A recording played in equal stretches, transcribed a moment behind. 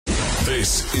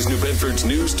This is New Bedford's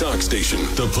news talk station,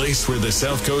 the place where the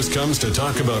South Coast comes to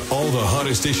talk about all the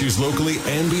hottest issues locally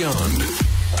and beyond.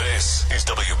 This is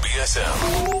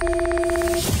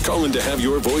WBSM. Call in to have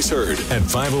your voice heard at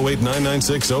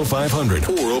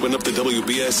 508-996-0500 or open up the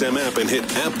WBSM app and hit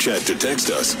app chat to text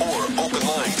us or open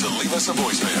line to leave us a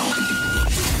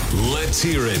voicemail. Let's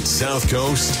hear it, South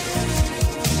Coast.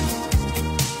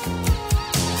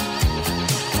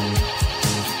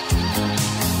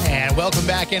 And welcome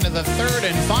back into the third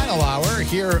and final hour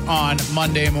here on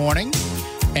Monday morning.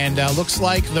 And looks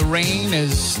like the rain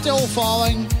is still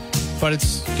falling, but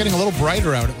it's getting a little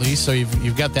brighter out at least, so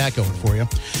you've got that going for you.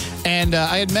 And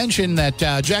I had mentioned that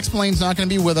Jack Spillane's not going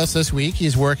to be with us this week.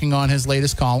 He's working on his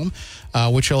latest column,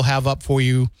 which he'll have up for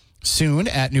you soon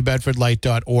at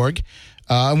newbedfordlight.org.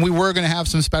 And we were going to have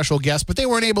some special guests, but they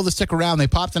weren't able to stick around. They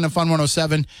popped into Fun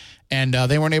 107, and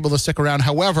they weren't able to stick around.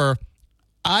 However,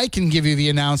 I can give you the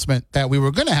announcement that we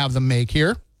were going to have them make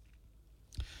here.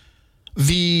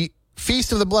 The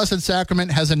Feast of the Blessed Sacrament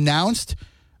has announced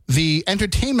the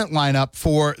entertainment lineup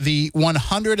for the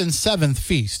 107th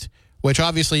feast, which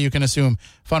obviously you can assume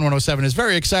Fun 107 is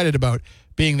very excited about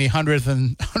being the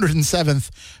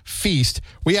 107th feast.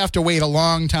 We have to wait a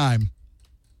long time.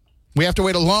 We have to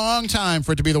wait a long time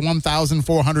for it to be the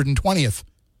 1,420th.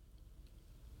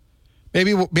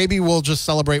 Maybe we'll just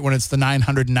celebrate when it's the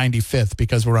 995th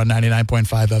because we're on 99.5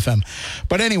 FM.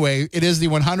 But anyway, it is the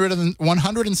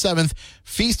 107th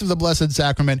Feast of the Blessed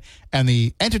Sacrament, and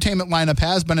the entertainment lineup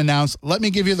has been announced. Let me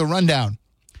give you the rundown.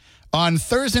 On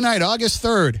Thursday night, August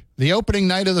 3rd, the opening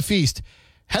night of the feast,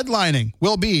 headlining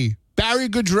will be Barry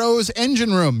Goudreau's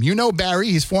Engine Room. You know Barry.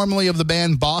 He's formerly of the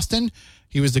band Boston.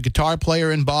 He was the guitar player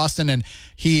in Boston, and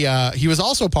he was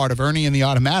also part of Ernie and the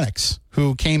Automatics,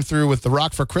 who came through with the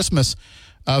Rock for Christmas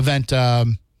event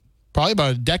probably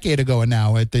about a decade ago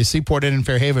now at the Seaport Inn in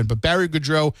Fairhaven. But Barry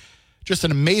Goudreau, just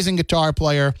an amazing guitar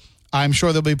player. I'm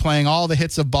sure they'll be playing all the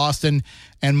hits of Boston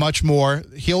and much more.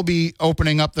 He'll be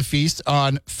opening up the feast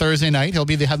on Thursday night. He'll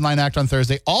be the headline act on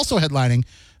Thursday. Also headlining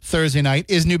Thursday night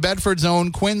is New Bedford's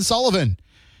own Quinn Sullivan.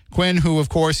 Quinn, who, of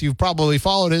course, you've probably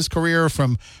followed his career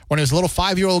from when he was a little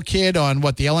 5-year-old kid on,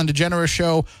 the Ellen DeGeneres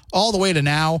Show, all the way to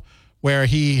now, where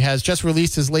he has just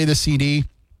released his latest CD.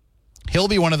 He'll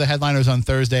be one of the headliners on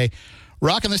Thursday.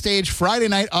 Rocking the stage Friday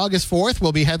night, August 4th,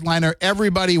 will be headliner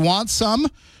Everybody Wants Some,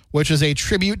 which is a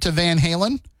tribute to Van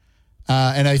Halen.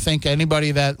 And I think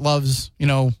anybody that loves,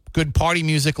 good party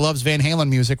music loves Van Halen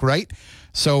music, right?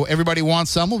 So Everybody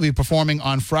Wants Some will be performing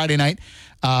on Friday night.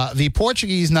 The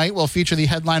Portuguese night will feature the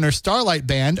headliner Starlight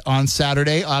Band on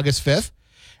Saturday, August 5th.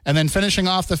 And then finishing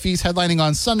off the feast, headlining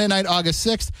on Sunday night, August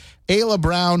 6th, Ayla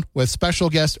Brown with special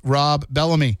guest Rob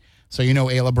Bellamy. So you know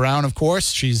Ayla Brown, of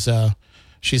course. She's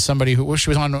somebody she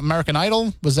was on American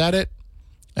Idol. Was that it?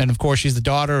 And, of course, she's the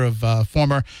daughter of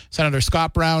former Senator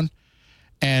Scott Brown.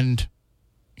 And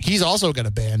he's also got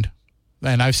a band.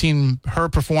 And I've seen her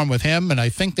perform with him, and I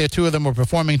think the two of them were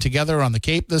performing together on the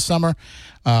Cape this summer.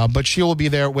 But she will be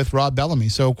there with Rob Bellamy.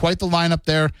 So quite the lineup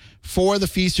there for the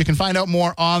feast. You can find out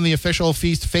more on the official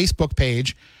feast Facebook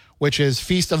page, which is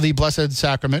Feast of the Blessed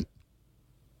Sacrament,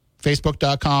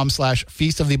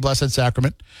 facebook.com/Feast of the Blessed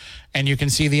Sacrament. And you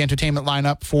can see the entertainment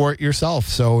lineup for yourself.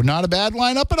 So not a bad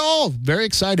lineup at all. Very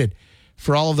excited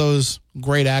for all of those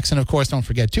great acts. And, of course, don't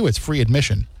forget, too, it's free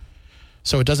admission.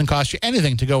 So it doesn't cost you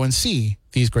anything to go and see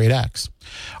these great acts.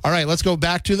 All right, let's go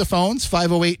back to the phones.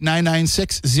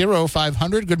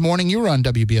 508-996-0500. Good morning. You're on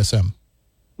WBSM.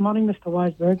 Good morning, Mr.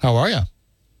 Weisberg. How are you?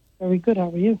 Very good. How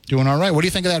are you? Doing all right. What do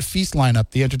you think of that feast lineup,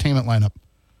 the entertainment lineup?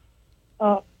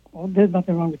 Well, there's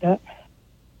nothing wrong with that.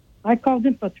 I called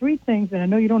in for 3 things, and I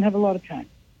know you don't have a lot of time.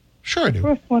 Sure I do.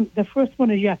 The first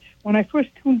one is, when I first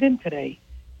tuned in today,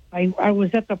 I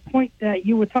was at the point that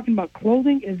you were talking about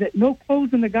clothing. Is it no clothes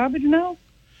in the garbage now?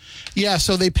 Yeah,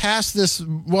 so they passed this.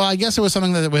 Well, I guess it was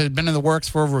something that had been in the works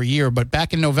for over a year, but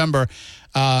back in November,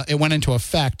 it went into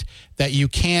effect that you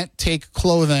can't take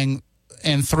clothing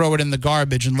and throw it in the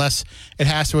garbage unless it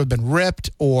has to have been ripped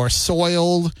or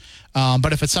soiled.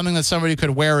 But if it's something that somebody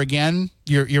could wear again,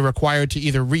 you're required to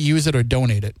either reuse it or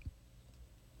donate it.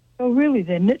 So really,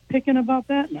 they're nitpicking about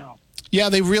that now? Yeah,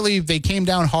 they came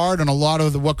down hard on a lot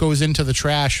of what goes into the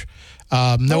trash.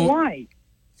 Why?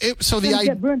 It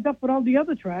get burned up with all the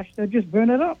other trash. They'll just burn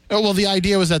it up. Oh, well, the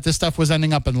idea was that this stuff was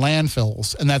ending up in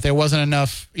landfills and that there wasn't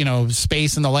enough,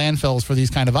 space in the landfills for these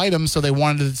kind of items. So they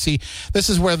wanted to see. This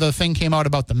is where the thing came out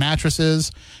about the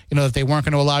mattresses, that they weren't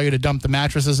going to allow you to dump the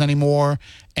mattresses anymore.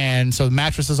 And so the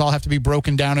mattresses all have to be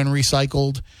broken down and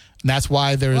recycled. And that's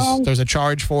why there's a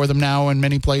charge for them now in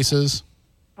many places.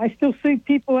 I still see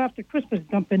people after Christmas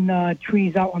dumping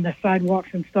trees out on the sidewalks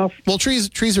and stuff. Well,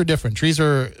 trees are different. Trees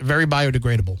are very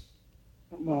biodegradable.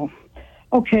 Well,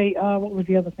 okay, what was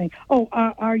the other thing? Oh,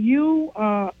 are you,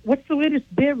 what's the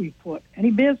latest bear report? Any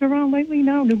bears around lately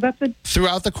now, New Bedford?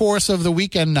 Throughout the course of the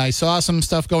weekend, I saw some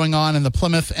stuff going on in the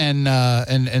Plymouth and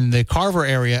the Carver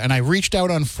area, and I reached out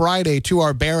on Friday to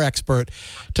our bear expert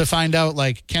to find out,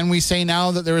 like, can we say now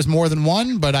that there is more than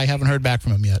one? But I haven't heard back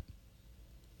from him yet.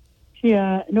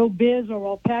 Yeah, no bears or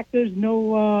alpacas,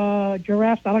 no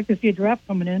giraffes. I'd like to see a giraffe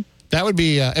coming in. That would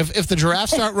be, if the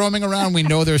giraffes start roaming around, we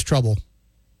know there's trouble.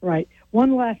 Right.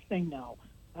 One last thing now.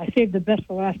 I save the best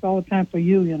for last all the time for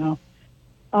you, you know.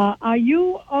 Are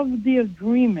you of the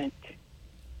agreement?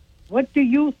 What do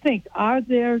you think? Are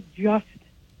there just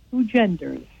two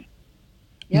genders?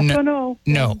 Yes or no?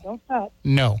 No. Don't stop.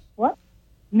 No. What?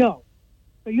 No.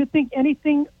 So you think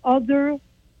anything other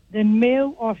than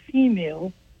male or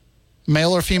female?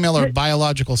 Male or female are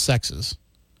biological sexes.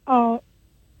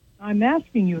 I'm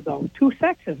asking you, though. Two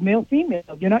sexes, male, female.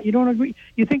 You don't agree?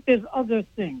 You think there's other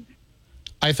things?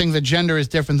 I think that gender is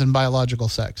different than biological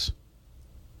sex.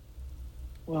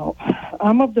 Well,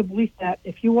 I'm of the belief that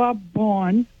if you are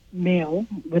born male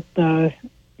with, down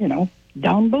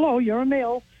below, you're a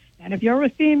male. And if you're a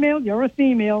female, you're a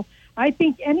female. I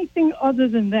think anything other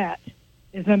than that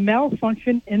is a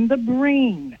malfunction in the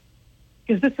brain.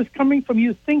 Because this is coming from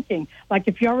you thinking. Like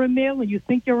if you're a male and you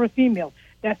think you're a female,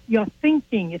 that's your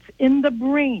thinking. It's in the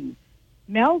brain.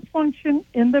 Malfunction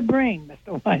in the brain,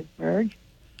 Mr. Weisberg.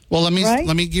 Well,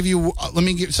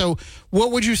 so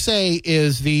what would you say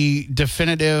is the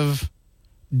definitive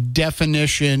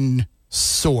definition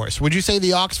source? Would you say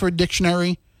the Oxford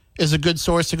Dictionary is a good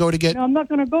source to go to get? No, I'm not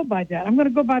going to go by that. I'm going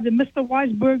to go by the Mr.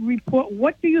 Weisberg report.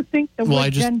 What do you think the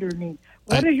word gender means?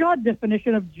 What is your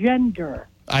definition of gender?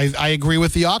 I agree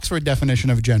with the Oxford definition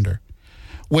of gender,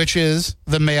 which is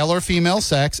the male or female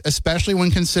sex, especially when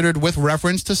considered with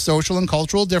reference to social and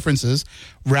cultural differences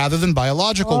rather than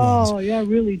biological ones. Oh, yeah,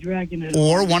 really dragging it.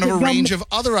 Or one of a range of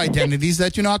other identities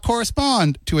that do not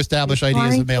correspond to established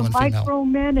ideas of male and female.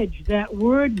 Micromanage that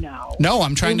word now. No,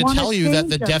 I'm trying to tell you that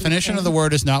the definition of the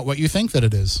word is not what you think that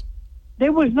it is.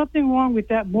 There was nothing wrong with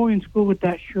that boy in school with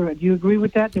that shirt. Do you agree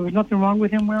with that? There was nothing wrong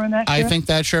with him wearing that shirt? I think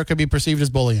that shirt could be perceived as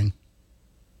bullying.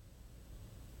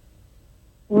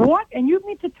 What? And you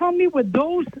mean to tell me what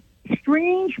those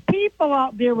strange people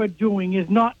out there are doing is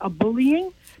not a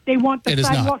bullying? They want the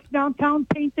sidewalks downtown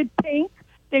painted pink.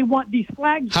 They want these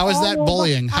flags. How is that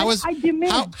bullying? How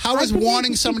is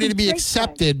wanting somebody to be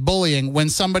accepted bullying when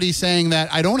somebody saying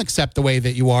that I don't accept the way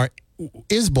that you are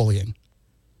is bullying?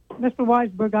 Mr.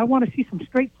 Weisberg, I want to see some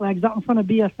straight flags out in front of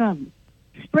BSM.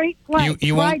 Straight flags.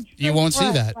 You won't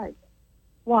see that.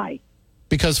 Why?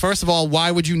 Because first of all,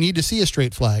 why would you need to see a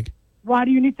straight flag? Why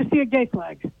do you need to see a gay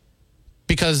flag?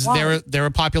 Because they're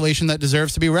a population that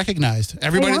deserves to be recognized.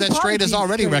 Everybody that's straight is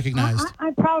already recognized.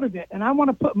 I'm proud of it, and I want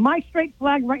to put my straight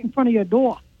flag right in front of your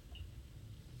door.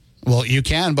 Well, you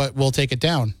can, but we'll take it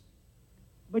down.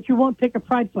 But you won't take a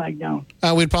pride flag down.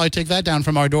 We'd probably take that down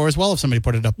from our door as well if somebody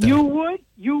put it up there. You would?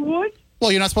 You would?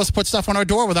 Well, you're not supposed to put stuff on our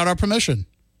door without our permission.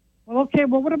 Well, okay,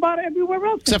 well, what about everywhere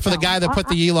else? Except for the guy that put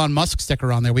the Elon Musk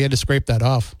sticker on there. We had to scrape that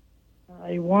off.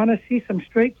 I want to see some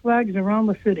straight flags around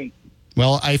the city.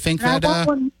 Well, I think that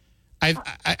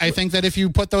I think that if you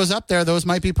put those up there, those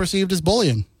might be perceived as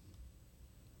bullying.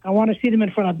 I want to see them in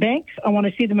front of banks. I want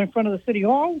to see them in front of the city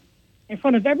hall, in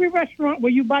front of every restaurant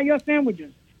where you buy your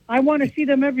sandwiches. I want to see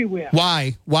them everywhere.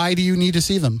 Why? Why do you need to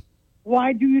see them?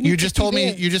 Why do you need to see this?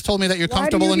 You just told me that you're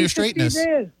comfortable in your straightness. Why do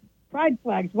you need to see this? Pride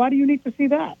flags. Why do you need to see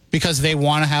that? Because they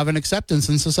want to have an acceptance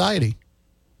in society.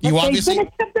 They've been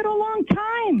accepted a long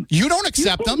time. You don't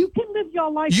accept them. You can live your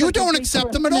life. You don't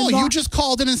accept them at all. You just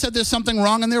called in and said there's something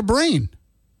wrong in their brain.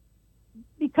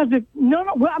 Because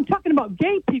I'm talking about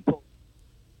gay people.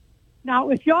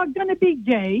 Now, if you're going to be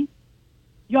gay,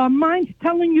 your mind's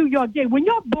telling you you're gay. When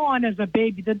you're born as a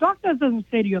baby, the doctor doesn't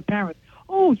say to your parents,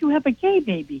 "Oh, you have a gay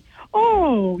baby.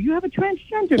 Oh, you have a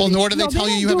transgender." Well, nor do they tell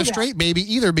you have a straight baby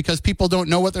either, because people don't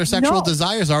know what their sexual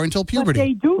desires are until puberty. But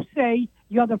they do say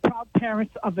you're the proud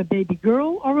parents of a baby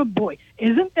girl or a boy.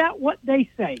 Isn't that what they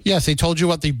say? Yes, they told you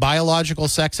what the biological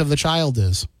sex of the child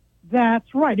is.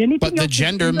 That's right. But the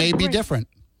gender may be different.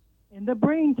 In the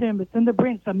brain, Tim. It's in the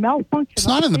brain. It's a malfunction. It's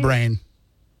not in the brain.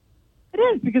 It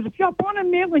is, because if you're born a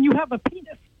male and you have a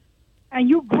penis and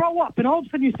you grow up and all of a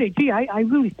sudden you say, gee, I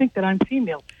really think that I'm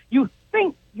female. You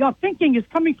think your thinking is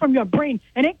coming from your brain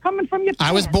and ain't coming from your penis.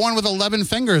 I was born with 11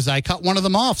 fingers. I cut one of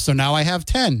them off, so now I have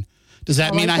 10. Does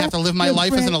that mean I have to live my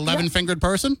life as an 11-fingered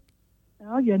person?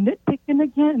 Oh, you're nitpicking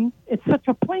again. It's such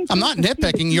a plain. I'm not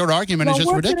nitpicking. Your argument is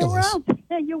just ridiculous.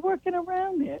 Yeah, you're working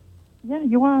around it. Yeah,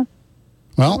 you are.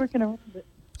 Well, you're working around it.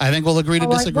 I think we'll agree to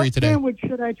disagree what today. What sandwich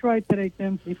should I try today,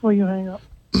 Tim, before you hang up?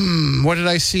 What did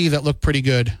I see that looked pretty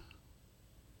good?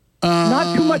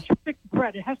 Not too much thick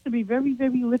bread. It has to be very,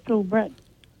 very little bread.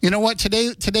 You know what?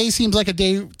 Today seems like a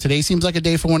day. Today seems like a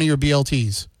day for one of your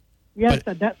BLTs. Yes,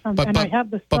 that sounds. And I have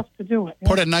the stuff to do it. Yeah.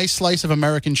 Put a nice slice of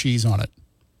American cheese on it.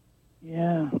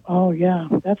 Yeah. Oh, yeah.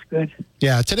 That's good.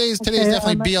 Yeah. Today's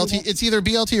definitely BLT. It's either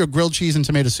BLT or grilled cheese and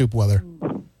tomato soup weather.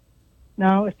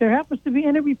 Now, if there happens to be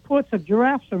any reports of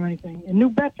giraffes or anything in New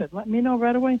Bedford, let me know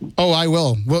right away. Oh, I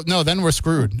will. Well, no, then we're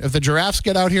screwed. If the giraffes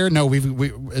get out here, no,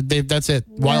 that's it.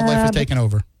 Wildlife is taking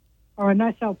over. Or a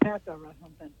nice alpaca or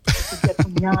something. To get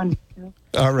some yarn.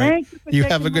 All right. You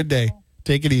have a good day.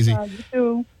 Take it easy. You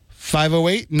too.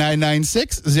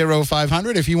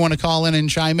 508-996-0500. If you want to call in and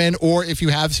chime in, or if you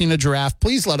have seen a giraffe,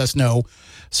 please let us know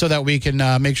so that we can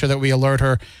make sure that we alert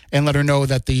her and let her know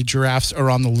that the giraffes are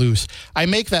on the loose. I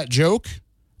make that joke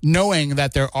knowing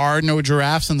that there are no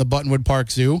giraffes in the Buttonwood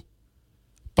Park Zoo,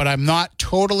 but I'm not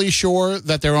totally sure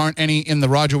that there aren't any in the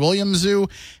Roger Williams Zoo,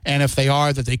 and if they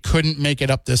are, that they couldn't make it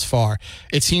up this far.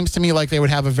 It seems to me like they would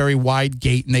have a very wide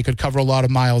gate and they could cover a lot of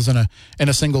miles in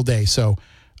a single day. So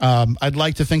I'd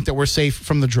like to think that we're safe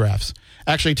from the giraffes.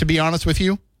 Actually, to be honest with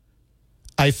you,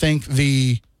 I think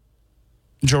the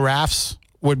giraffes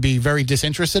would be very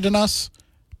disinterested in us,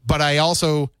 but I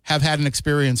also have had an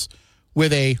experience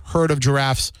with a herd of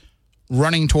giraffes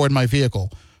running toward my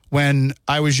vehicle. When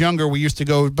I was younger, we used to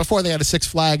go, before they had a Six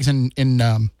Flags in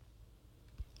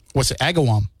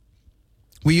Agawam.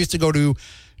 We used to go to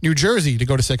New Jersey to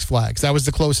go to Six Flags. That was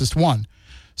the closest one.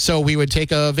 So we would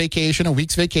take a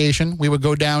week's vacation. We would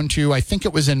go down to, I think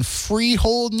it was in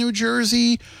Freehold, New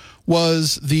Jersey,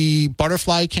 was the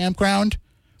Butterfly Campground,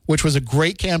 which was a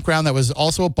great campground that was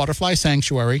also a butterfly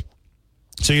sanctuary.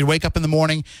 So you'd wake up in the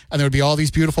morning and there would be all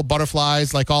these beautiful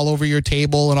butterflies like all over your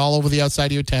table and all over the outside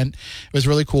of your tent. It was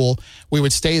really cool. We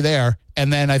would stay there.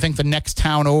 And then I think the next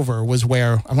town over was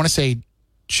where, I want to say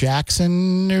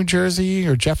Jackson, New Jersey,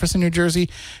 or Jefferson, New Jersey,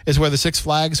 is where the Six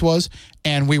Flags was.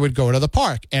 And we would go to the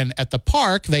park. And at the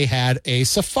park, they had a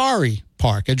safari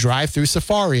park, a drive-through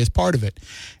safari as part of it.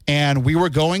 And we were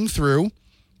going through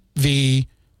the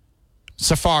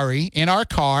safari in our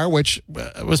car, which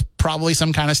was probably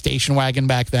some kind of station wagon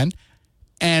back then.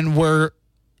 And we're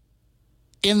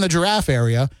in the giraffe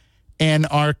area, and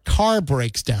our car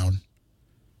breaks down.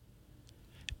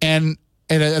 And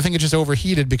I think it just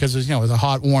overheated because it was a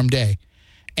hot, warm day.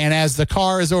 And as the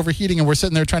car is overheating and we're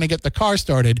sitting there trying to get the car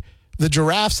started, the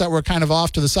giraffes that were kind of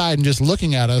off to the side and just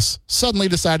looking at us suddenly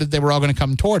decided they were all going to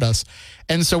come toward us.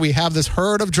 And so we have this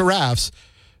herd of giraffes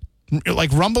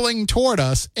like rumbling toward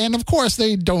us. And of course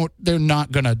they're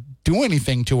not going to do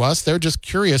anything to us. They're just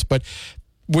curious, but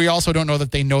we also don't know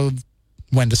that they know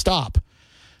when to stop.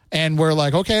 And we're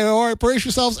like, okay, all right, brace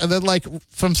yourselves. And then like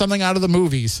from something out of the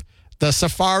movies, the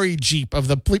safari jeep of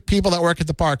the people that work at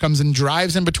the park comes and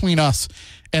drives in between us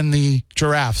and the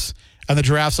giraffes. And the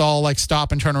giraffes all like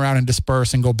stop and turn around and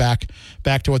disperse and go back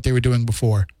to what they were doing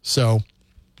before. So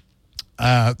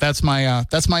that's my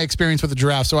experience with the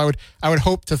giraffe. So I would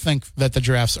hope to think that the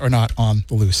giraffes are not on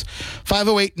the loose.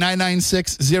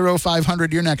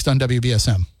 508-996-0500. You're next on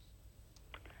WBSM.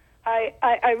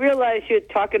 I realize you're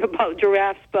talking about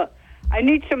giraffes, but I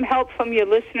need some help from your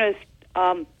listeners.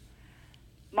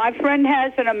 My friend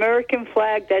has an American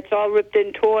flag that's all ripped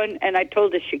and torn, and I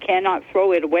told her she cannot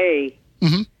throw it away.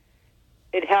 Mm-hmm.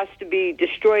 It has to be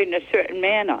destroyed in a certain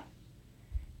manner.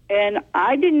 And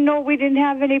I didn't know we didn't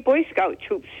have any Boy Scout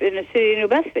troops in the city of New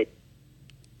Bedford.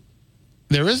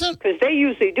 There isn't? Because they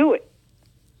usually do it.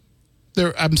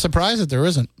 I'm surprised that there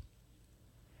isn't.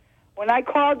 When I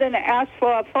called and asked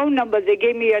for a phone number, they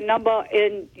gave me a number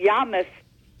in Yarmouth.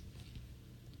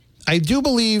 I do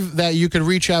believe that you could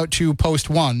reach out to Post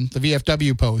 1, the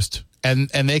VFW post, and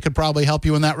they could probably help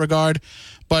you in that regard.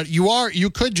 But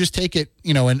you could just take it,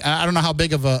 and I don't know how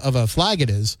big of a flag it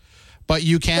is, but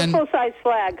you can. It's a full-size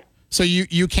flag. So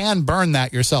you can burn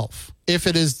that yourself. If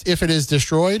it is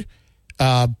destroyed,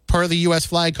 per the U.S.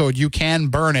 flag code, you can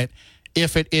burn it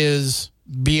if it is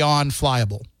beyond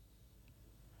flyable.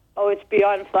 Oh, it's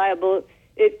beyond flyable.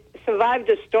 It survived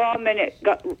a storm and it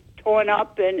got torn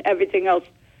up and everything else.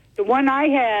 The one I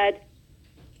had,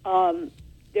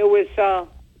 there was a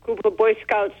group of Boy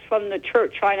Scouts from the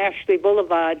church on Ashley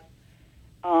Boulevard.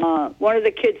 One of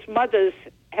the kids' mothers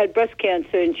had breast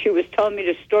cancer, and she was telling me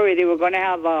the story. They were going to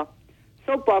have a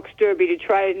soapbox derby to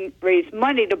try and raise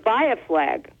money to buy a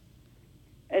flag.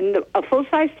 And a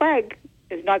full-size flag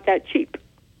is not that cheap.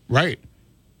 Right.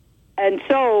 And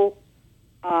so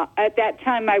at that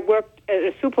time I worked at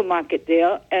a supermarket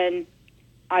there, and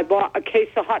I bought a case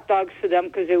of hot dogs for them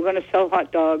because they were going to sell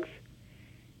hot dogs.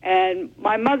 And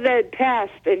my mother had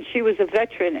passed, and she was a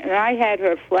veteran, and I had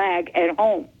her flag at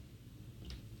home.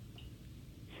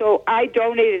 So I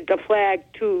donated the flag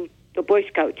to the Boy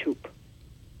Scout troop.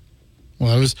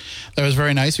 Well, that was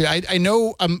very nice. I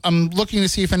know I'm looking to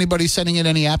see if anybody's sending in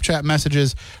any app chat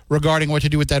messages regarding what to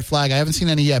do with that flag. I haven't seen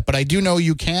any yet, but I do know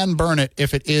you can burn it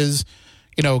if it is,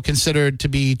 considered to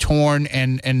be torn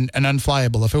and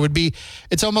unflyable. If it would be,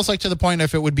 it's almost like to the point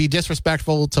if it would be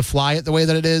disrespectful to fly it the way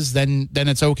that it is, then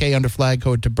it's okay under flag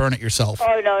code to burn it yourself.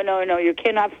 Oh, no. You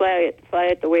cannot fly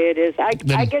it the way it is.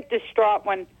 I get distraught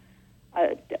when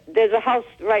there's a house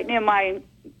right near mine.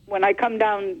 When I come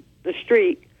down the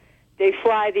street, they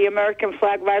fly the American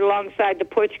flag right alongside the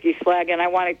Portuguese flag, and I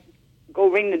want to go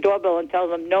ring the doorbell and tell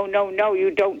them, no,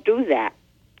 you don't do that.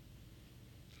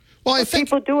 Well, I think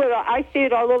people do it. I see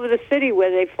it all over the city where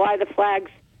they fly the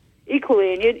flags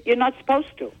equally, and you're not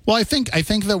supposed to. Well, I think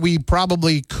that we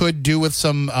probably could do with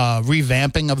some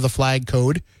revamping of the flag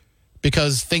code,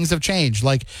 because things have changed.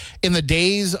 Like in the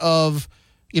days of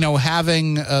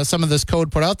having some of this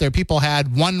code put out there, people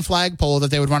had one flagpole that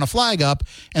they would run a flag up,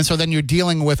 and so then you're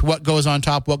dealing with what goes on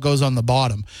top, what goes on the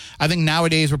bottom. I think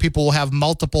nowadays where people will have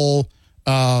multiple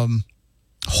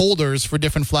holders for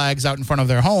different flags out in front of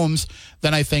their homes,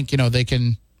 then I think they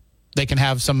can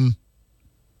have some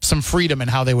freedom in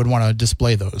how they would want to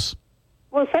display those.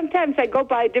 Well, sometimes I go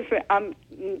by different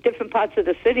parts of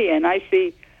the city, and I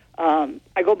see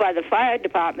I go by the fire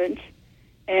departments,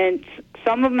 and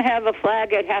some of them have a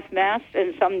flag at half mast,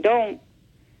 and some don't.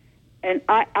 And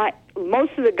I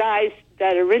most of the guys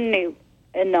that are in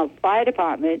the fire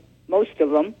department, most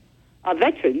of them are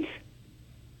veterans.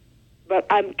 But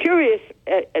I'm curious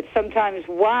at sometimes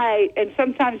why, and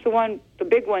sometimes the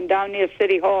big one down near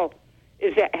City Hall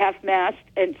is at half mast,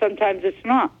 and sometimes it's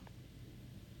not.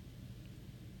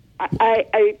 I've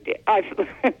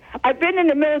been in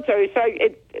the military, so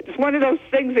it's one of those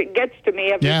things that gets to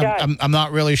me every time. I'm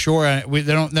not really sure. They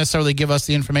don't necessarily give us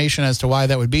the information as to why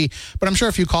that would be, but I'm sure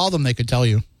if you call them, they could tell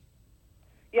you.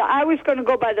 Yeah, I was going to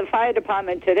go by the fire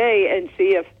department today and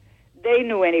see if they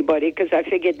knew anybody, because I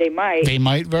figured they might. They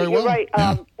might very well. You're right.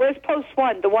 Yeah. Where's Post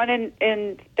 1? The one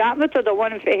in Dartmouth or the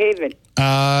one in Fairhaven?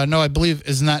 No, I believe,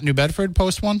 isn't that New Bedford,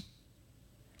 Post 1?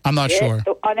 I'm not sure.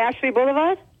 On Ashley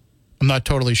Boulevard? I'm not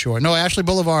totally sure. No, Ashley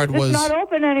Boulevard was... It's not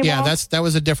open anymore. Yeah, that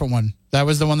was a different one. That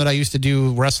was the one that I used to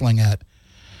do wrestling at.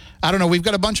 I don't know. We've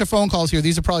got a bunch of phone calls here.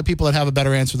 These are probably people that have a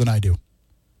better answer than I do.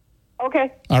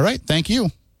 Okay. All right. Thank you.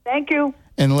 Thank you.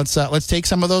 And let's take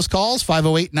some of those calls,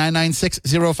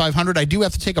 508-996-0500. I do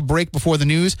have to take a break before the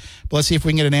news, but let's see if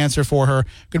we can get an answer for her.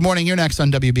 Good morning. You're next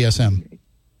on WBSM.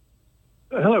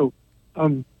 Hello.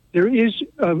 There is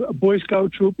a Boy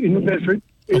Scout troop in New Bedford,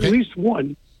 at least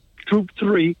one, Troop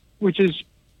 3, which is,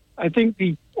 I think,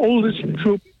 the oldest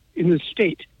troop in the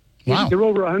state. Wow. They're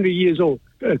over 100 years old,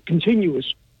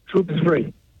 continuous, Troop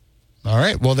 3. All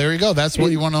right. Well, there you go. That's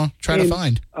what you want to try to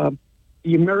find.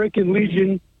 The American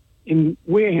Legion in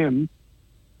Wareham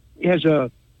has an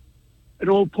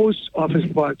old post office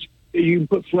box that you can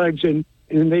put flags in,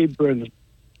 and then they burn them.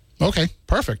 Okay,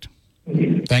 perfect.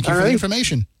 Thank you for the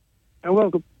information. You're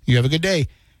welcome. You have a good day.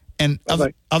 And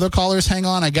Bye-bye. other callers, hang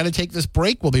on. I got to take this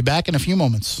break. We'll be back in a few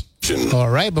moments.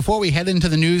 All right. Before we head into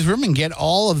the newsroom and get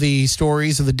all of the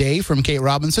stories of the day from Kate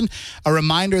Robinson, a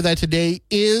reminder that today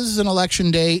is an election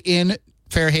day in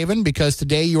Fairhaven, because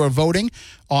today you are voting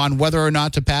on whether or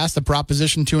not to pass the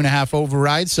Proposition 2.5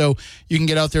 override. So you can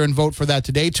get out there and vote for that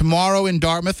today. Tomorrow in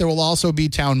Dartmouth, there will also be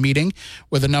town meeting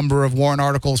with a number of warrant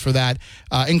articles for that,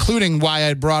 including why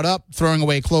I brought up throwing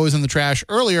away clothes in the trash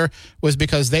earlier, was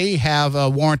because they have a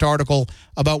warrant article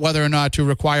about whether or not to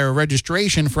require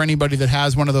registration for anybody that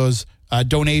has one of those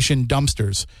donation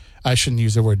dumpsters. I shouldn't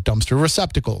use the word dumpster,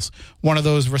 receptacles. One of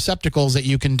those receptacles that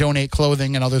you can donate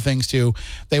clothing and other things to.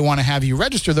 They want to have you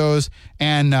register those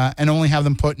and only have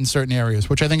them put in certain areas,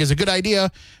 which I think is a good idea,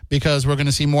 because we're going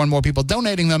to see more and more people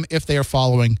donating them if they are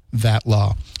following that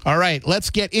law. All right,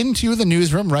 let's get into the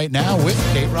newsroom right now with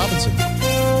Kate Robinson.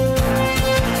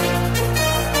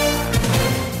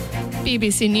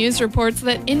 BBC News reports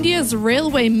that India's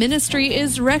railway ministry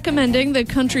is recommending the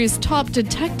country's top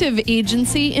detective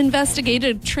agency investigate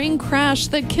a train crash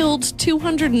that killed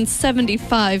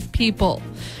 275 people.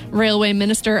 Railway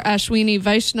Minister Ashwini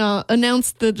Vaishnaw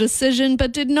announced the decision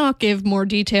but did not give more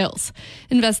details.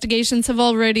 Investigations have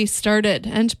already started,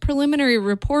 and preliminary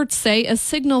reports say a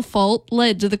signal fault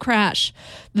led to the crash.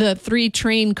 The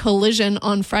 3-train collision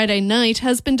on Friday night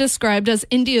has been described as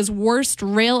India's worst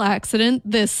rail accident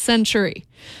this century.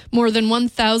 More than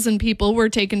 1,000 people were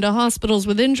taken to hospitals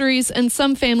with injuries, and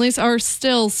some families are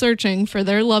still searching for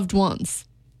their loved ones.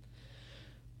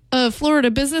 A Florida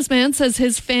businessman says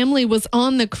his family was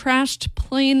on the crashed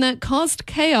plane that caused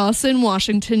chaos in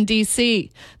Washington, D.C.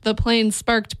 The plane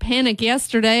sparked panic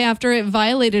yesterday after it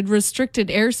violated restricted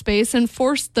airspace and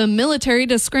forced the military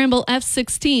to scramble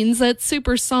F-16s at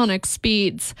supersonic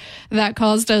speeds. That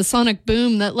caused a sonic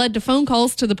boom that led to phone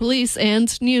calls to the police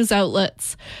and news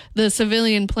outlets. The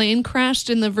civilian plane crashed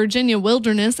in the Virginia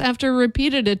wilderness after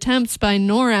repeated attempts by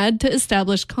NORAD to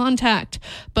establish contact,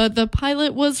 but the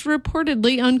pilot was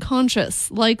reportedly unconscious,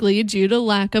 likely due to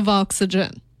lack of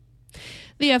oxygen.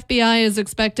 The FBI is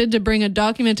expected to bring a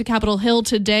document to Capitol Hill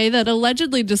today that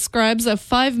allegedly describes a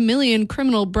 $5 million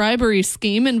criminal bribery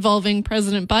scheme involving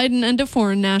President Biden and a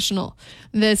foreign national.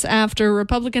 This after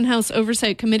Republican House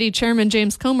Oversight Committee Chairman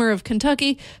James Comer of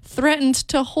Kentucky threatened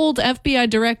to hold FBI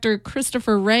Director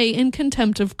Christopher Wray in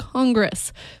contempt of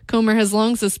Congress. Comer has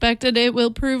long suspected it will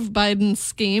prove Biden's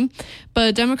scheme,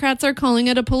 but Democrats are calling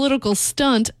it a political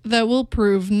stunt that will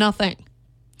prove nothing.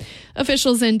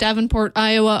 Officials in Davenport,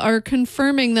 Iowa are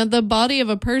confirming that the body of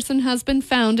a person has been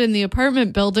found in the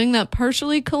apartment building that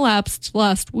partially collapsed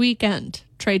last weekend.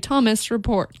 Trey Thomas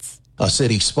reports. A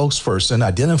city spokesperson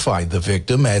identified the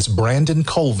victim as Brandon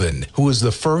Colvin, who is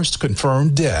the first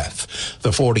confirmed death.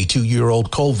 The 42-year-old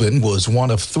Colvin was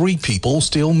one of 3 people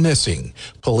still missing.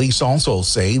 Police also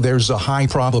say there's a high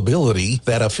probability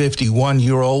that a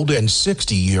 51-year-old and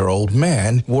 60-year-old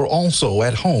man were also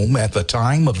at home at the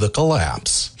time of the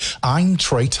collapse. I'm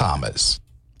Trey Thomas.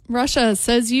 Russia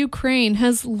says Ukraine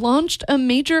has launched a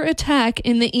major attack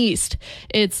in the east.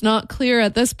 It's not clear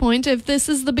at this point if this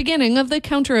is the beginning of the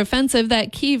counteroffensive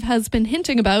that Kyiv has been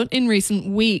hinting about in recent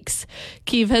weeks.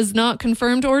 Kyiv has not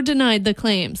confirmed or denied the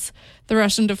claims. The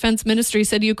Russian Defense Ministry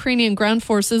said Ukrainian ground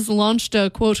forces launched a,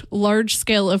 quote,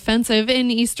 large-scale offensive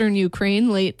in eastern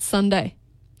Ukraine late Sunday.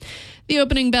 The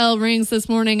opening bell rings this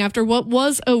morning after what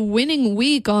was a winning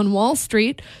week on Wall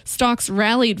Street. Stocks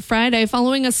rallied Friday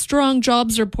following a strong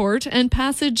jobs report and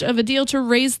passage of a deal to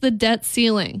raise the debt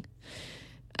ceiling.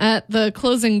 At the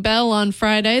closing bell on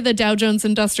Friday, the Dow Jones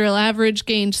Industrial Average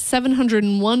gained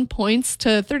 701 points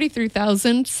to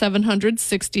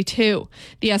 33,762.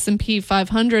 The S&P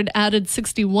 500 added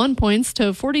 61 points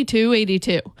to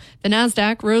 4282. The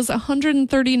Nasdaq rose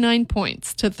 139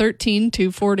 points to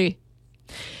 13,240.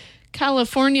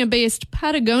 California-based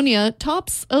Patagonia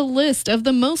tops a list of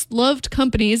the most loved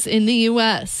companies in the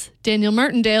U.S. Daniel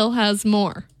Martindale has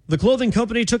more. The clothing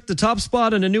company took the top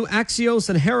spot in a new Axios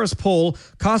and Harris poll.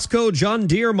 Costco, John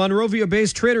Deere,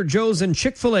 Monrovia-based Trader Joe's, and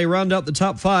Chick-fil-A round out the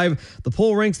top 5. The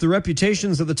poll ranks the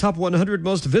reputations of the top 100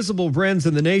 most visible brands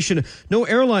in the nation. No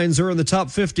airlines are in the top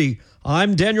 50.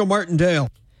 I'm Daniel Martindale.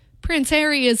 Prince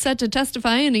Harry is set to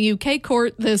testify in a UK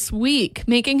court this week,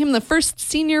 making him the first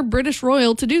senior British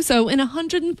royal to do so in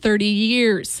 130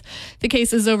 years. The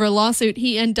case is over a lawsuit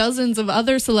he and dozens of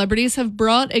other celebrities have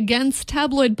brought against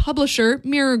tabloid publisher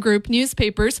Mirror Group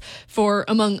newspapers for,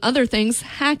 among other things,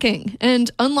 hacking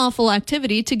and unlawful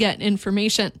activity to get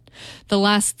information. The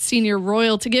last senior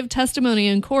royal to give testimony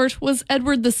in court was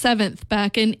Edward VII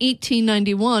back in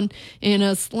 1891 in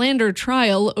a slander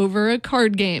trial over a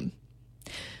card game.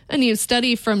 A new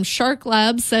study from Shark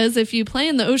Lab says if you play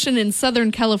in the ocean in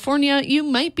Southern California, you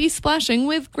might be splashing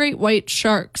with great white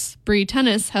sharks. Bree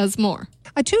Tennis has more.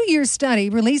 A 2-year study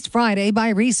released Friday by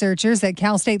researchers at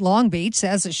Cal State Long Beach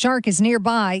says a shark is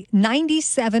nearby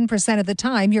 97% of the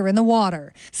time you're in the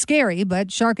water. Scary, but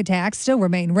shark attacks still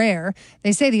remain rare.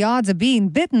 They say the odds of being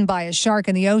bitten by a shark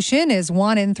in the ocean is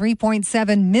 1 in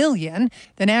 3.7 million.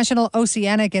 The National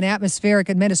Oceanic and Atmospheric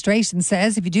Administration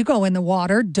says if you do go in the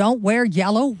water, don't wear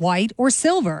yellow, white, or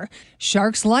silver.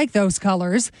 Sharks like those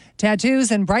colors. Tattoos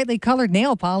and brightly colored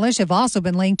nail polish have also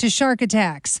been linked to shark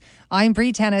attacks. I'm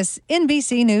Bree Tennis,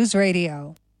 NBC News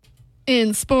Radio.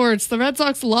 In sports, the Red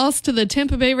Sox lost to the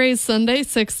Tampa Bay Rays Sunday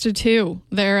 6-2.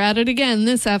 They're at it again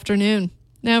this afternoon.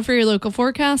 Now for your local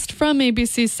forecast from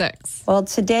ABC 6. Well,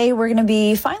 today we're going to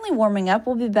be finally warming up.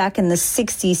 We'll be back in the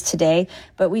 60s today,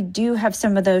 but we do have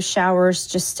some of those showers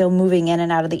just still moving in and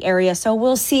out of the area. So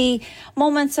we'll see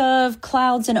moments of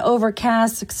clouds and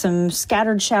overcast, some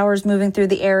scattered showers moving through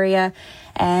the area,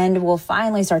 and we'll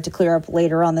finally start to clear up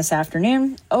later on this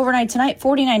afternoon. Overnight tonight,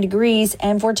 49 degrees,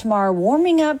 and for tomorrow,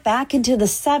 warming up back into the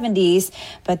 70s,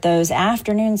 but those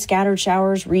afternoon scattered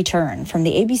showers return. From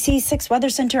the ABC 6 Weather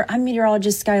Center, I'm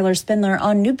meteorologist Skylar Spindler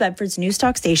on New Bedford's News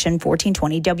Talk Station,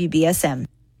 1420 WBSM.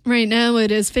 Right now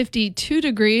it is 52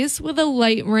 degrees with a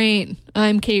light rain.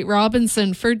 I'm Kate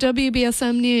Robinson for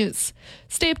WBSM News.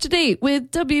 Stay up to date with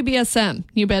WBSM,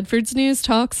 New Bedford's news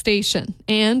talk station,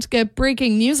 and get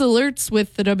breaking news alerts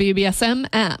with the WBSM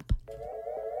app.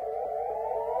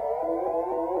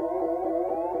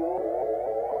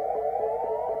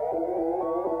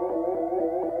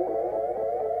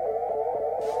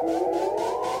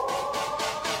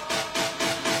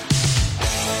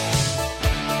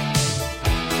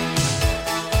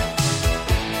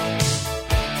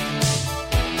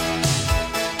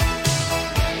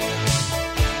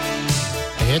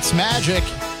 It's magic.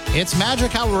 It's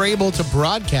magic how we're able to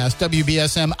broadcast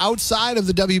WBSM outside of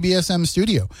the WBSM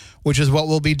studio, which is what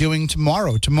we'll be doing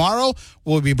tomorrow. Tomorrow,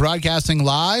 we'll be broadcasting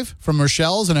live from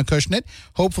Rochelle's in Acushnet.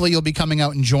 Hopefully, you'll be coming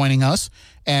out and joining us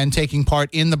and taking part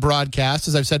in the broadcast.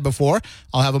 As I've said before,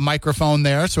 I'll have a microphone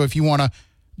there, so if you want to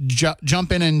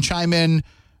jump in and chime in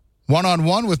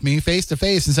one-on-one with me,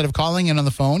 face-to-face, instead of calling in on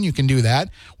the phone, you can do that.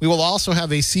 We will also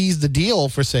have a Seize the Deal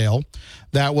for sale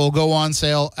that will go on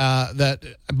sale, that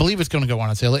I believe it's going to go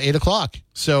on sale at 8 o'clock.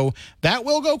 So that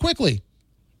will go quickly.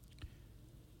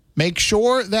 Make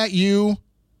sure that you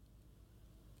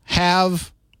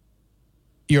have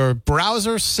your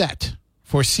browser set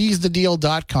for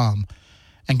seizethedeal.com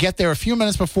and get there a few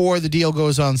minutes before the deal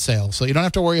goes on sale, so you don't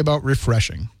have to worry about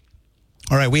refreshing.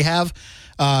 All right, we have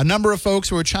a number of folks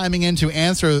who are chiming in to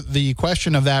answer the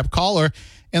question of that caller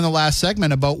in the last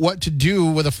segment about what to do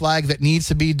with a flag that needs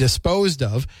to be disposed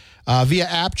of. Via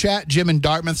app chat, Jim in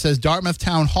Dartmouth says Dartmouth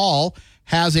Town Hall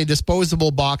has a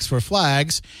disposable box for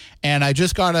flags. And I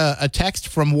just got a text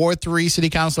from Ward 3 City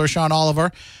Councilor Sean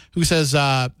Oliver, who says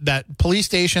that police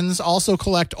stations also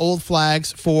collect old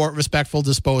flags for respectful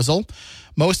disposal.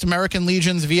 Most American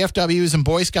Legions, VFWs, and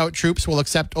Boy Scout troops will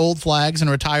accept old flags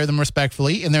and retire them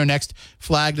respectfully in their next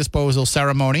flag disposal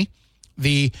ceremony.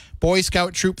 The Boy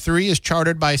Scout Troop 3 is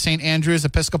chartered by St. Andrew's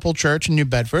Episcopal Church in New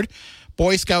Bedford.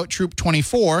 Boy Scout Troop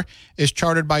 24 is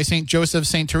chartered by St. Joseph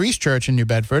St. Therese Church in New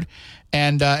Bedford.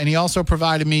 And he also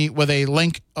provided me with a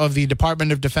link of the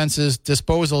Department of Defense's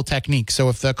disposal technique. So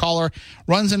if the caller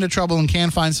runs into trouble and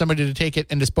can't find somebody to take it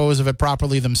and dispose of it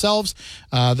properly themselves,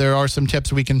 there are some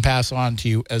tips we can pass on to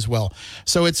you as well.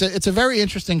 So it's a very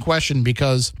interesting question,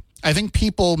 because I think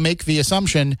people make the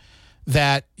assumption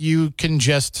that you can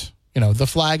just, the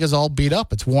flag is all beat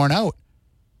up. It's worn out.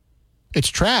 It's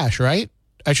trash, right?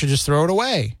 I should just throw it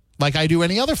away like I do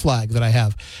any other flag that I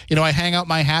have. I hang out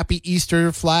my Happy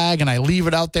Easter flag and I leave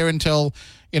it out there until,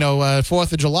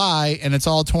 4th of July, and it's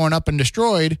all torn up and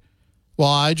destroyed. Well,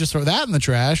 I just throw that in the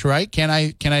trash, right? Can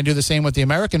I do the same with the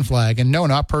American flag? And no,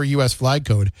 not per U.S. flag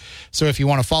code. So if you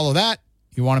want to follow that,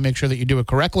 you want to make sure that you do it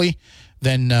correctly,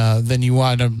 then you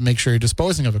want to make sure you're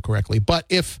disposing of it correctly. But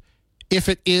if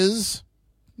it is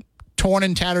torn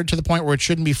and tattered to the point where it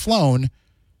shouldn't be flown,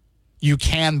 you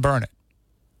can burn it.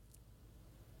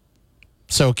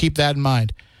 So keep that in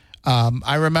mind.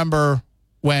 I remember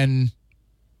when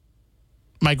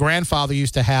my grandfather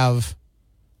used to have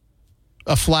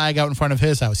a flag out in front of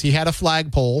his house. He had a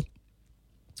flagpole,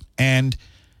 and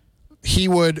he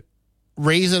would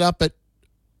raise it up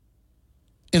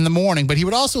in the morning, but he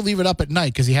would also leave it up at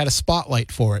night because he had a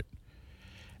spotlight for it.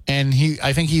 And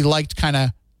I think he liked kind of,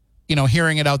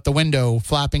 hearing it out the window,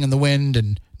 flapping in the wind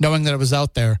and knowing that it was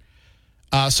out there.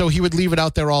 So he would leave it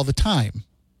out there all the time.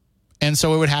 And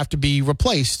so it would have to be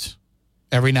replaced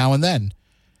every now and then.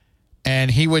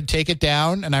 And he would take it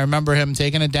down, and I remember him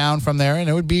taking it down from there, and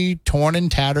it would be torn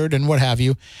and tattered and what have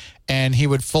you. And he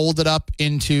would fold it up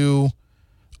into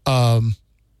a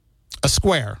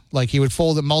square. Like, he would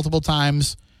fold it multiple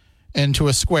times into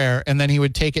a square, and then he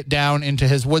would take it down into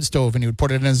his wood stove, and he would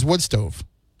put it in his wood stove.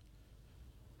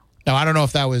 Now, I don't know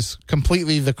if that was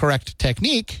completely the correct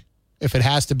technique, if it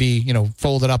has to be,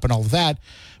 folded up and all of that,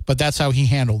 but that's how he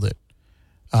handled it.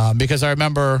 Because I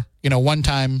remember, one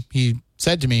time he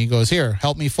said to me, he goes, "Here,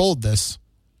 help me fold this.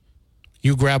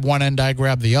 You grab one end, I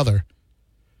grab the other." And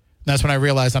that's when I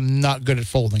realized I'm not good at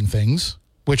folding things,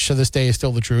 which to this day is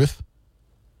still the truth.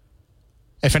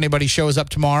 If anybody shows up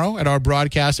tomorrow at our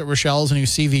broadcast at Rochelle's and you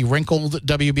see the wrinkled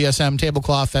WBSM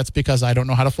tablecloth, that's because I don't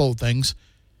know how to fold things.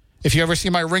 If you ever see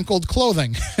my wrinkled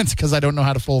clothing, it's because I don't know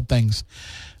how to fold things.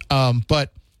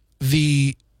 But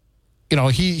he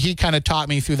kind of taught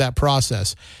me through that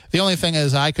process. The only thing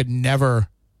is I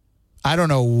don't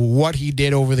know what he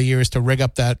did over the years to rig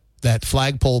up that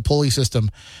flagpole pulley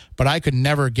system, but I could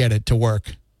never get it to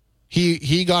work.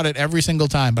 He got it every single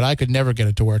time, but I could never get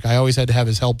it to work. I always had to have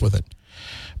his help with it.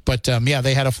 But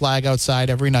they had a flag outside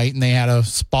every night, and they had a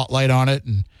spotlight on it,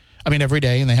 every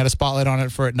day, and they had a spotlight on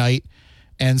it for at night.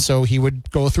 And so he would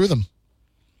go through them.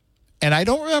 And I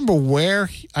don't remember where.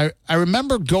 I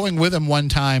remember going with him one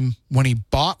time when he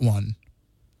bought one,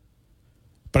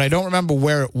 but I don't remember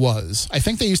where it was. I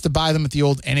think they used to buy them at the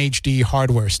old NHD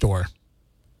hardware store.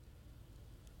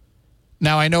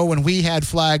 Now, I know when we had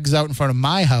flags out in front of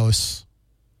my house,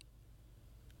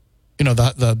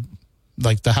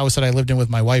 the house that I lived in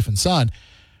with my wife and son,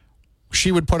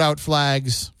 she would put out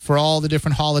flags for all the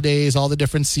different holidays, all the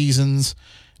different seasons,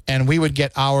 and we would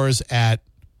get ours at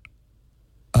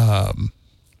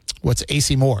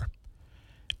AC Moore.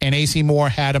 And AC Moore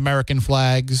had American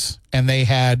flags, and they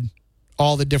had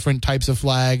all the different types of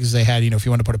flags. They had, if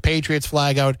you want to put a Patriots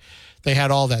flag out, they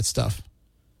had all that stuff.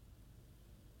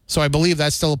 So I believe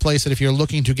that's still a place that if you're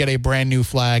looking to get a brand new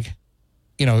flag,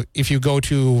 if you go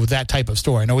to that type of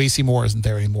store. I know AC Moore isn't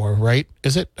there anymore, right?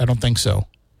 Is it? I don't think so.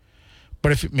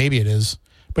 But maybe it is.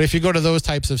 But if you go to those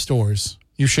types of stores,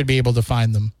 you should be able to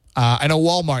find them. I know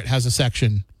Walmart has a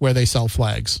section where they sell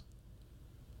flags.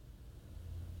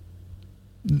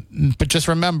 But just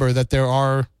remember that there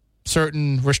are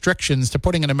certain restrictions to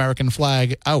putting an American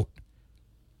flag out.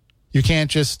 You can't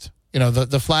just,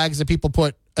 the flags that people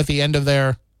put at the end of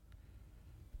their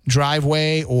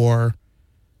driveway, or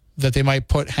that they might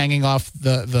put hanging off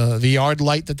the yard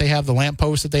light that they have, the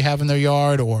lamppost that they have in their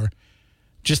yard, or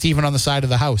just even on the side of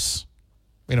the house.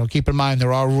 Keep in mind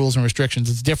there are rules and restrictions.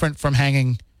 It's different from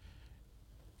hanging,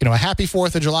 a happy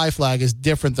 4th of July flag is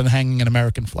different than hanging an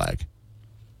American flag.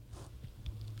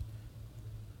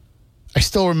 I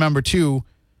still remember, too,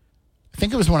 I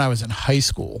think it was when I was in high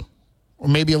school, or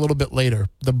maybe a little bit later,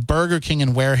 the Burger King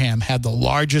in Wareham had the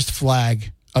largest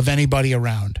flag of anybody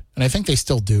around. And I think they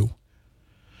still do.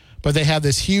 But they had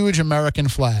this huge American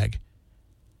flag.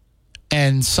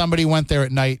 And somebody went there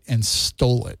at night and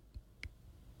stole it.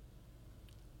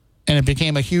 And it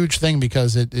became a huge thing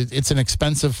because it's an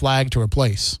expensive flag to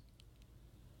replace.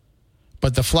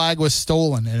 But the flag was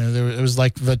stolen, and it was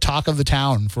like the talk of the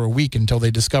town for a week until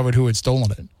they discovered who had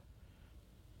stolen it.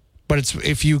 But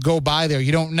if you go by there,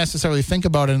 you don't necessarily think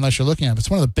about it unless you're looking at it. It's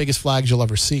one of the biggest flags you'll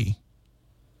ever see.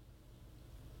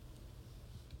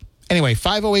 Anyway,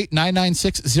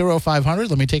 508-996-0500.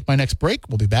 Let me take my next break.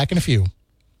 We'll be back in a few.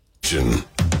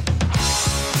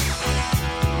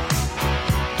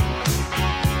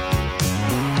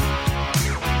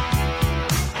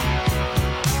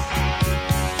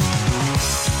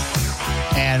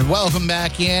 And welcome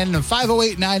back in.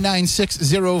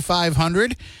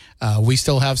 508-996-0500. We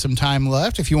still have some time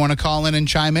left if you want to call in and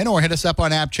chime in, or hit us up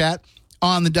on App Chat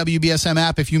on the WBSM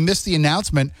app. If you missed the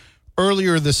announcement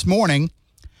earlier this morning,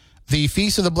 the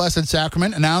Feast of the Blessed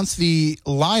Sacrament announced the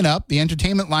lineup, the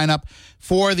entertainment lineup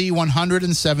for the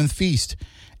 107th Feast.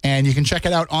 And you can check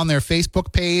it out on their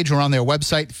Facebook page or on their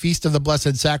website,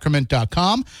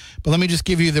 feastoftheblessedsacrament.com. But let me just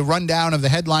give you the rundown of the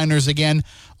headliners again.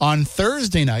 On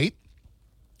Thursday night,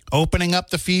 opening up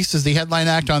the feast as the headline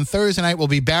act on Thursday night will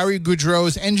be Barry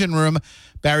Goudreau's Engine Room.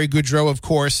 Barry Goudreau, of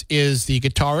course, is the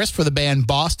guitarist for the band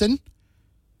Boston,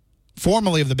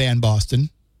 formerly of the band Boston.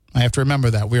 I have to remember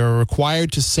that. We are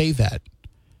required to say that.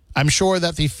 I'm sure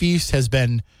that the feast has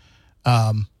been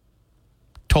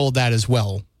told that as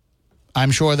well.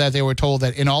 I'm sure that they were told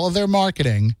that in all of their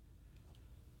marketing,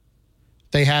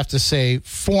 they have to say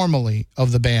formerly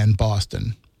of the band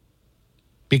Boston.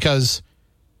 Because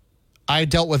I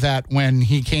dealt with that when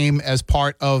he came as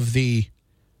part of the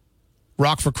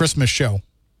Rock for Christmas show.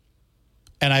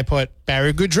 And I put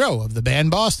Barry Goudreau of the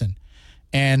band Boston.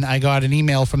 And I got an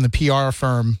email from the PR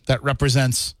firm that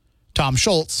represents Tom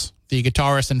Schultz, the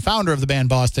guitarist and founder of the band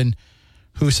Boston,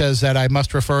 who says that I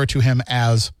must refer to him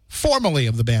as formerly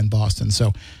of the band Boston.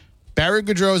 So Barry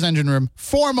Goudreau's Engine Room,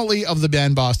 formerly of the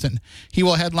band Boston. He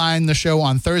will headline the show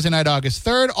on Thursday night, August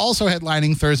 3rd. Also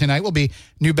headlining Thursday night will be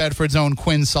New Bedford's own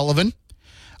Quinn Sullivan.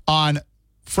 On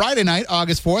Friday night,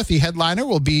 August 4th, the headliner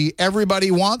will be Everybody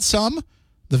Wants Some,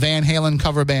 the Van Halen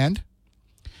cover band.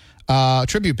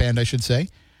 Tribute band, I should say.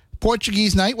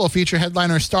 Portuguese Night will feature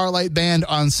headliner Starlight Band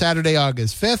on Saturday,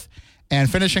 August 5th.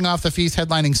 And finishing off the feast,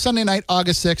 headlining Sunday night,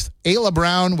 August 6th, Ayla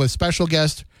Brown with special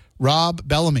guest Rob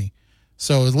Bellamy.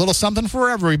 So a little something for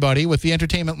everybody with the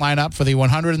entertainment lineup for the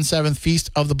 107th Feast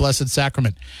of the Blessed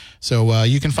Sacrament. So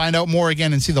you can find out more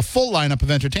again and see the full lineup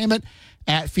of entertainment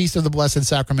at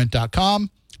feastoftheblessedsacrament.com.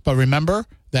 But remember,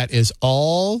 that is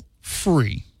all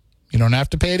free. You don't have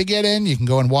to pay to get in. You can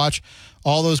go and watch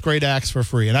all those great acts for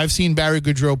free. And I've seen Barry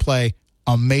Goudreau play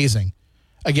amazing.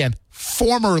 Again,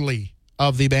 formerly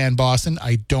of the band Boston.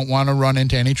 I don't want to run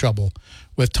into any trouble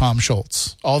with Tom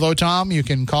Schultz. Although, Tom, you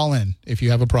can call in if you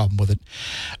have a problem with it.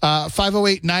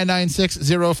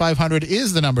 508-996-0500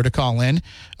 is the number to call in.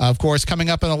 Of course, coming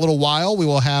up in a little while, we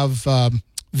will have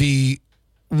the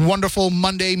wonderful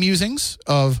Monday musings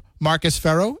of Marcus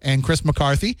Farrow and Chris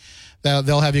McCarthy.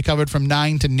 They'll have you covered from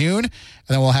 9 to noon. And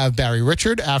then we'll have Barry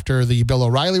Richard after the Bill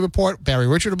O'Reilly report. Barry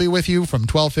Richard will be with you from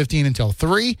 12:15 until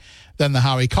 3. Then the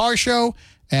Howie Carr Show.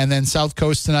 And then South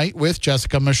Coast Tonight with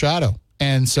Jessica Machado.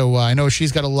 And so I know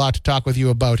she's got a lot to talk with you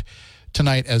about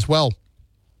tonight as well.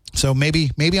 So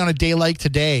maybe on a day like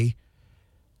today,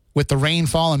 with the rain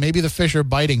falling, maybe the fish are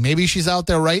biting. Maybe she's out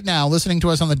there right now listening to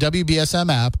us on the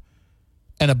WBSM app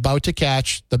and about to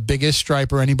catch the biggest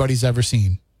striper anybody's ever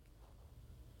seen.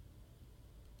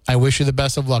 I wish you the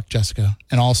best of luck, Jessica.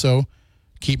 And also,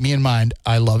 keep me in mind,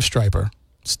 I love striper.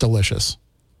 It's delicious.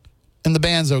 And the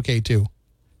band's okay, too.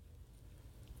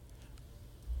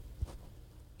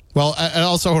 Well, and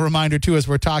also a reminder, too, as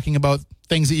we're talking about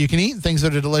things that you can eat, things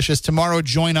that are delicious. Tomorrow,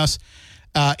 join us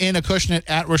in Acushnet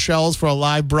at Rochelle's for a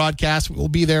live broadcast. We'll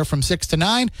be there from 6 to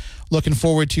 9. Looking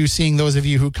forward to seeing those of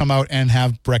you who come out and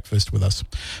have breakfast with us.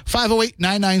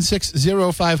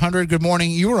 508-996-0500. Good morning.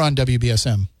 You are on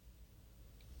WBSM.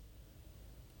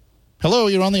 Hello,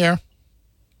 you're on the air.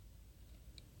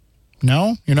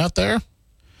 No, you're not there?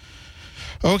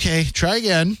 Okay, try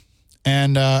again,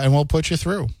 and we'll put you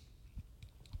through.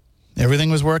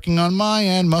 Everything was working on my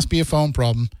end. Must be a phone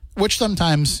problem, which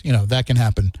sometimes, that can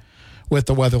happen with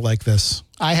the weather like this.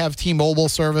 I have T-Mobile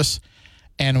service,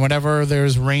 and whenever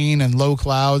there's rain and low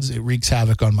clouds, it wreaks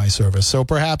havoc on my service. So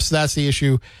perhaps that's the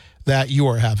issue that you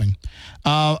are having.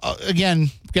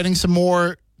 Again, getting some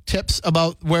more tips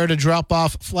about where to drop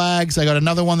off flags. I got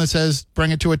another one that says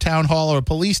bring it to a town hall or a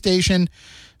police station.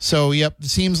 So, yep, it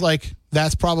seems like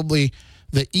that's probably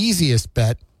the easiest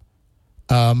bet.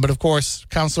 But, of course,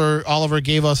 Councillor Oliver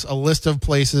gave us a list of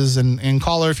places. And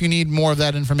caller, if you need more of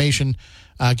that information,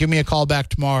 give me a call back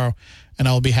tomorrow, and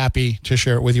I'll be happy to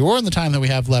share it with you, or in the time that we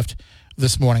have left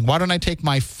this morning. Why don't I take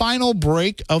my final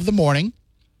break of the morning,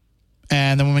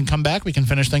 and then when we come back, we can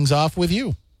finish things off with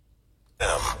you.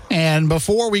 And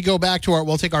before we go back to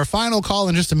we'll take our final call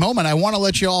in just a moment, I want to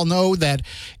let you all know that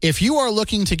if you are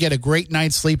looking to get a great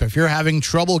night's sleep, if you're having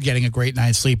trouble getting a great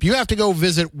night's sleep, you have to go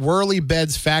visit Whirly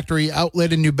Bed's factory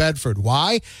outlet in New Bedford.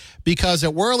 Why? Because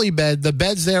at Whirly Bed, the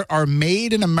beds there are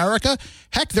made in America.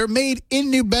 Heck, they're made in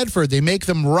New Bedford. They make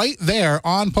them right there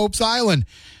on Pope's Island.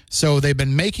 So they've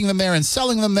been making them there and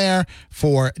selling them there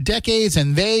for decades,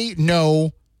 and they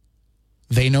know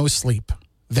sleep.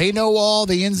 They know all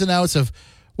the ins and outs of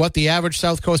what the average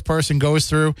South Coast person goes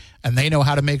through, and they know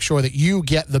how to make sure that you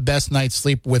get the best night's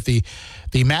sleep with the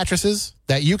mattresses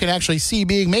that you can actually see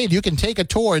being made. You can take a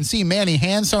tour and see Manny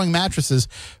hand-sewing mattresses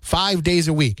 5 days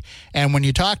a week. And when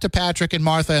you talk to Patrick and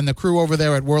Martha and the crew over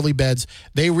there at Whirly Beds,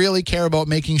 they really care about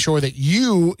making sure that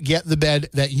you get the bed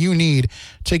that you need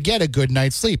to get a good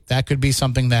night's sleep. That could be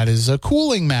something that is a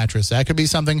cooling mattress. That could be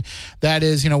something that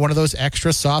is, one of those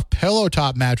extra soft pillow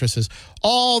top mattresses.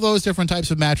 All those different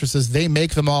types of mattresses, they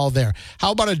make them all there.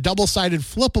 How about a double-sided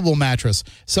flippable mattress?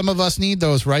 Some of us need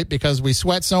those, right? Because we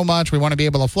sweat so much, we want to be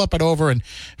able to flip it over and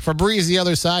Febreze the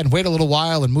other side and wait a little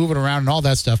while and move it around and all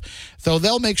that stuff. So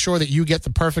they'll make sure that you get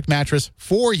the perfect mattress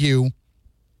for you.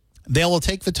 They will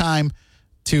take the time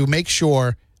to make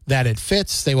sure that it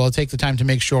fits. They will take the time to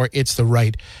make sure it's the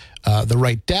right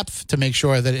depth, to make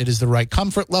sure that it is the right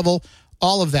comfort level,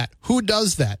 all of that. Who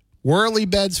does that? Whirly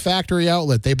Beds Factory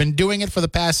Outlet. They've been doing it for the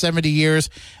past 70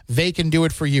 years. They can do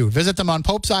it for you. Visit them on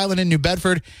Pope's Island in New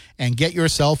Bedford and get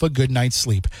yourself a good night's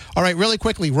sleep. All right, really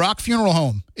quickly, Rock Funeral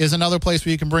Home is another place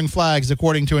where you can bring flags,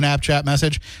 according to an app chat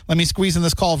message. Let me squeeze in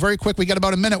this call very quick. We got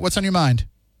about a minute. What's on your mind?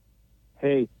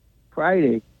 Hey,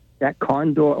 Friday, that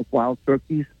condor of wild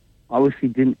turkeys obviously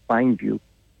didn't find you.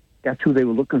 That's who they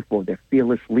were looking for, their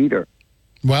fearless leader.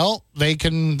 Well, they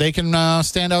can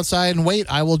stand outside and wait.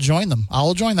 I will join them. I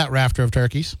will join that rafter of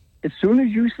turkeys. As soon as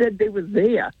you said they were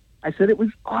there, I said it was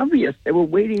obvious. They were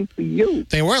waiting for you.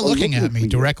 They were looking at me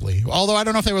directly. Although I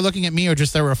don't know if they were looking at me or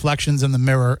just their reflections in the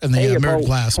mirror, in the mirrored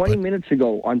glass. 20 minutes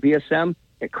ago on BSM,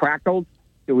 it crackled.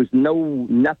 There was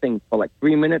nothing for like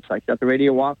 3 minutes. I shut the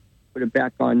radio off, put it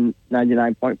back on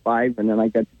 99.5, and then I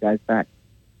got you guys back.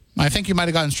 I think you might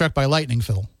have gotten struck by lightning,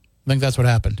 Phil. I think that's what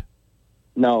happened.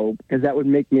 No, because that would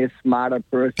make me a smarter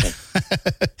person.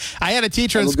 I had a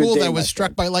teacher in school that was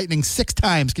struck by lightning 6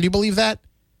 times. Can you believe that?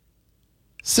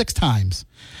 6 times.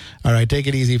 All right, take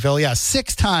it easy, Phil. Yeah,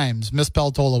 6 times Miss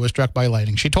Peltola was struck by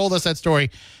lightning. She told us that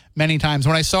story many times.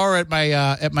 When I saw her at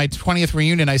my 20th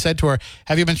reunion, I said to her,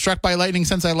 "Have you been struck by lightning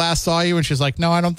since I last saw you?" And she's like, "No, I don't